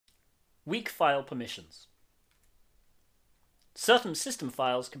Weak file permissions. Certain system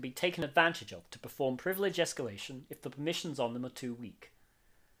files can be taken advantage of to perform privilege escalation if the permissions on them are too weak.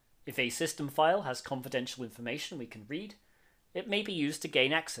 If a system file has confidential information we can read, it may be used to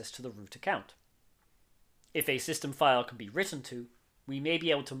gain access to the root account. If a system file can be written to, we may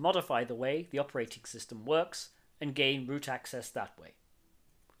be able to modify the way the operating system works and gain root access that way.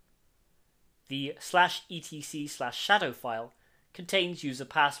 The /etc/shadow file contains user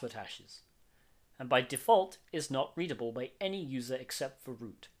password hashes, and by default is not readable by any user except for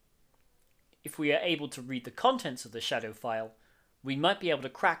root. If we are able to read the contents of the shadow file, we might be able to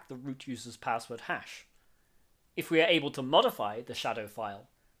crack the root user's password hash. If we are able to modify the shadow file,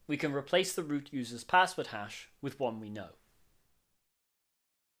 we can replace the root user's password hash with one we know.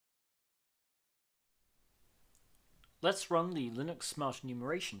 Let's run the Linux Smart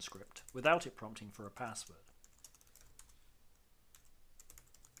Enumeration script without it prompting for a password.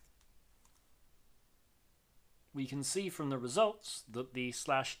 We can see from the results that the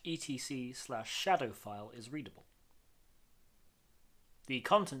 /etc/shadow file is readable. The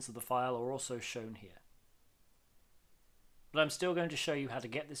contents of the file are also shown here. But I'm still going to show you how to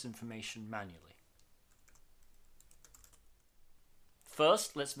get this information manually.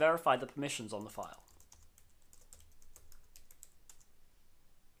 First, let's verify the permissions on the file.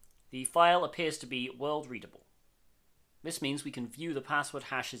 The file appears to be world readable. This means we can view the password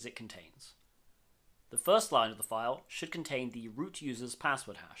hashes it contains. The first line of the file should contain the root user's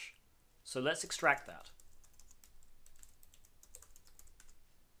password hash, so let's extract that.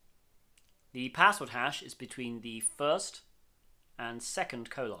 The password hash is between the first and second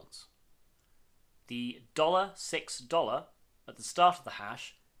colons. The $6 at the start of the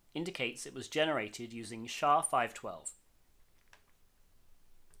hash indicates it was generated using SHA-512.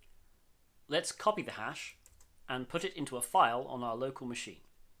 Let's copy the hash and put it into a file on our local machine.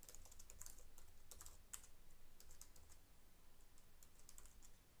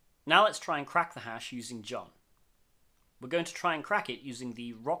 Now let's try and crack the hash using John. We're going to try and crack it using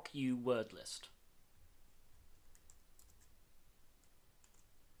the RockU word list.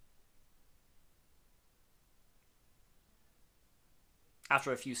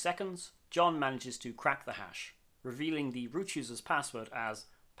 After a few seconds, John manages to crack the hash, revealing the root user's password as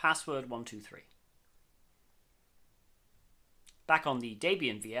password123. Back on the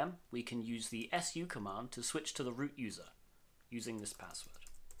Debian VM, we can use the su command to switch to the root user using this password.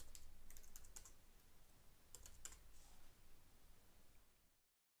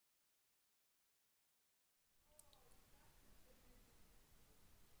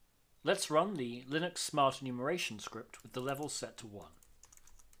 Let's run the Linux Smart Enumeration script with the level set to 1.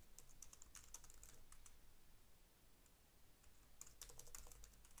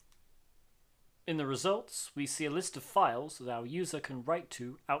 In the results, we see a list of files that our user can write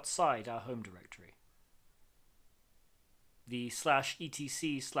to outside our home directory. The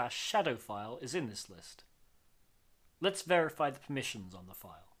 /etc/shadow file is in this list. Let's verify the permissions on the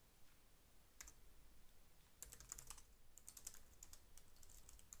file.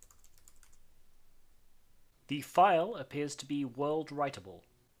 The file appears to be world writable.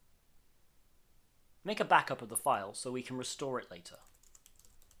 Make a backup of the file so we can restore it later.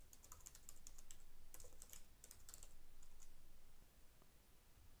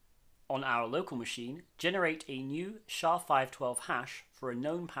 On our local machine, generate a new SHA-512 hash for a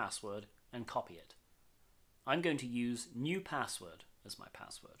known password and copy it. I'm going to use new password as my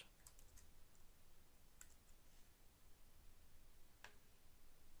password.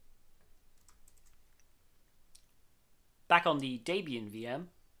 Back on the Debian VM,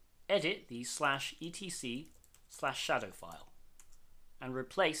 edit the /etc/shadow file and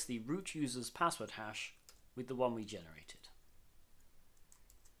replace the root user's password hash with the one we generated.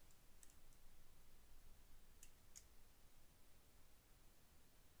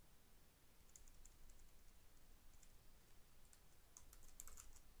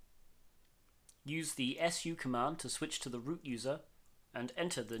 Use the su command to switch to the root user and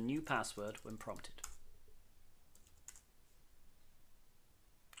enter the new password when prompted.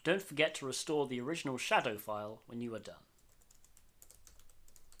 Don't forget to restore the original shadow file when you are done.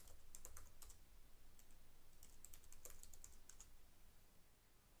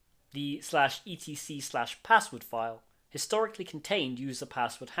 The /etc/password file historically contained user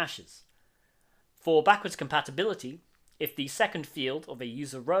password hashes. For backwards compatibility, if the second field of a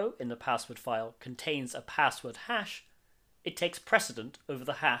user row in the password file contains a password hash, it takes precedent over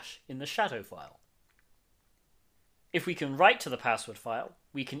the hash in the shadow file. If we can write to the password file,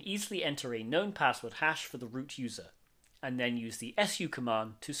 we can easily enter a known password hash for the root user, and then use the su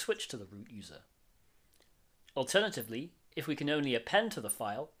command to switch to the root user. Alternatively, if we can only append to the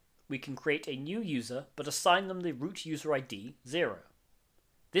file, we can create a new user but assign them the root user ID 0.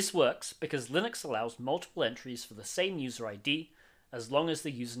 This works because Linux allows multiple entries for the same user ID as long as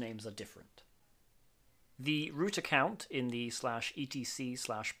the usernames are different. The root account in the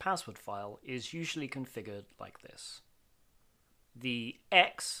 /etc/password file is usually configured like this. The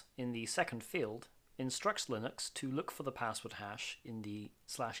X in the second field instructs Linux to look for the password hash in the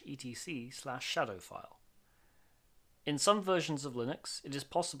 /etc/shadow file. In some versions of Linux, it is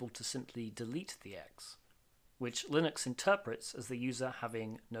possible to simply delete the X, which Linux interprets as the user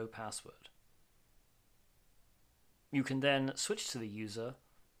having no password. You can then switch to the user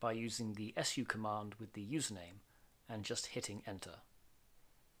by using the su command with the username and just hitting enter.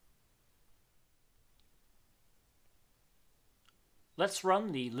 Let's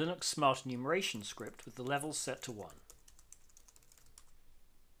run the Linux Smart Enumeration script with the levels set to 1.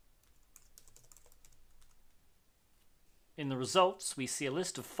 In the results, we see a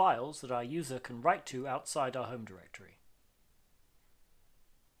list of files that our user can write to outside our home directory.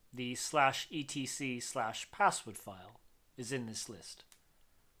 The /etc/password file is in this list.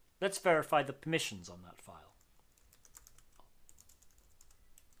 Let's verify the permissions on that file.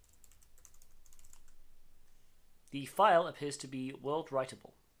 The file appears to be world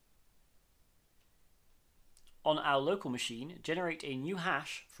writable. On our local machine, generate a new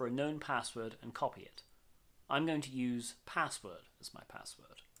hash for a known password and copy it. I'm going to use password as my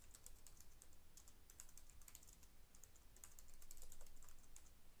password.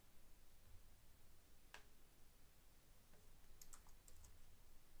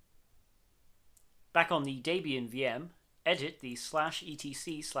 Back on the Debian VM, edit the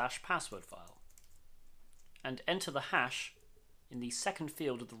 /etc/password file and enter the hash in the second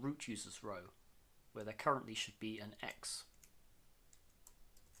field of the root users row, where there currently should be an X.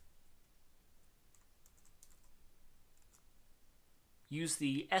 Use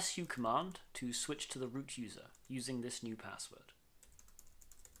the su command to switch to the root user using this new password.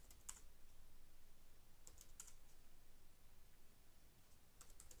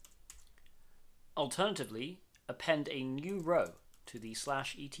 Alternatively, append a new row to the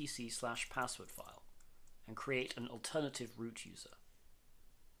 /etc/password file and create an alternative root user.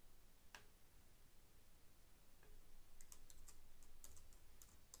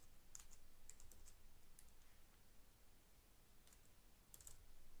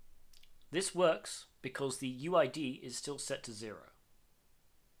 This works because the UID is still set to 0.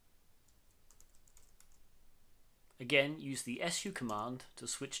 Again, use the su command to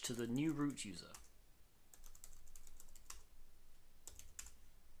switch to the new root user.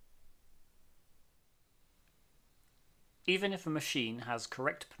 Even if a machine has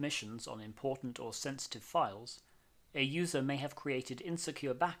correct permissions on important or sensitive files, a user may have created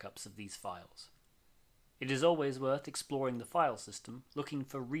insecure backups of these files. It is always worth exploring the file system, looking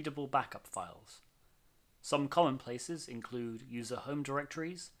for readable backup files. Some common places include user home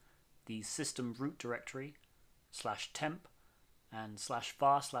directories, the system root directory, /temp, and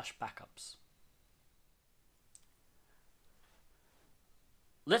 /var/backups.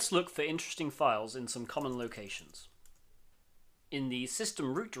 Let's look for interesting files in some common locations. In the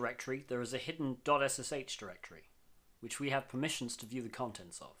system root directory, there is a hidden .ssh directory, which we have permissions to view the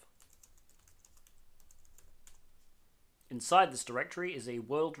contents of. Inside this directory is a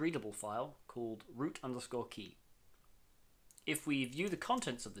world-readable file called root_key. If we view the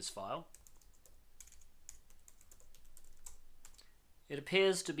contents of this file, it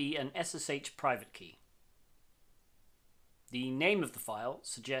appears to be an SSH private key. The name of the file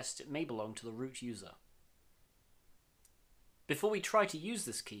suggests it may belong to the root user. Before we try to use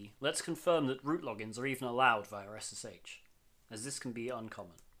this key, let's confirm that root logins are even allowed via SSH, as this can be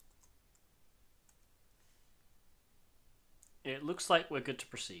uncommon. It looks like we're good to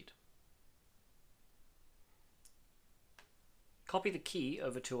proceed. Copy the key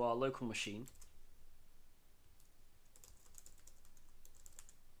over to our local machine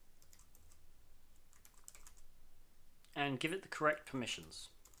and give it the correct permissions.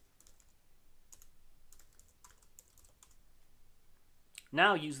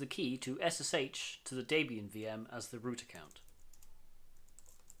 Now use the key to SSH to the Debian VM as the root account.